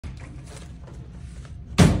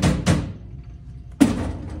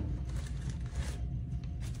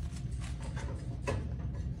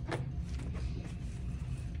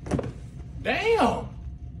Damn.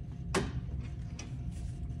 What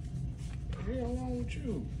the hell wrong with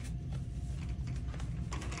you?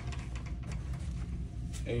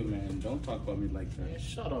 Hey man, don't talk about me like that. Man,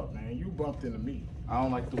 shut up, man. You bumped into me. I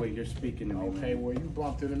don't like the way you're speaking to me. Okay, man. well, you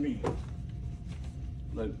bumped into me.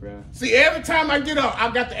 Look, bruh. See, every time I get up,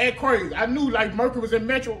 I got to act crazy. I knew like Mercury was in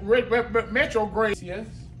retrograde. Yes?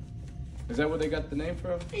 Is that where they got the name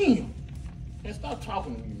from? Damn. Man, stop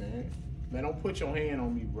talking to me, man. Man, don't put your hand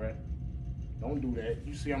on me, bruh. Don't do that.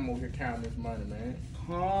 You see I'm over here counting this money, man.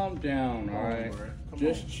 Calm down, all right?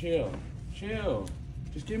 Just chill. Chill.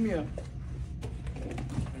 Just give me a...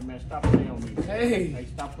 Hey, man, stop playing on me. Hey. Hey,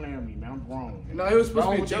 stop playing on me, man. I'm grown. No, it was supposed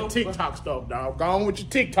to be a with your joke. TikTok stuff, dog. Go on with your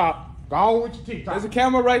TikTok. Go on with your TikTok. There's a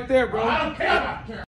camera right there, bro. I don't care about the camera.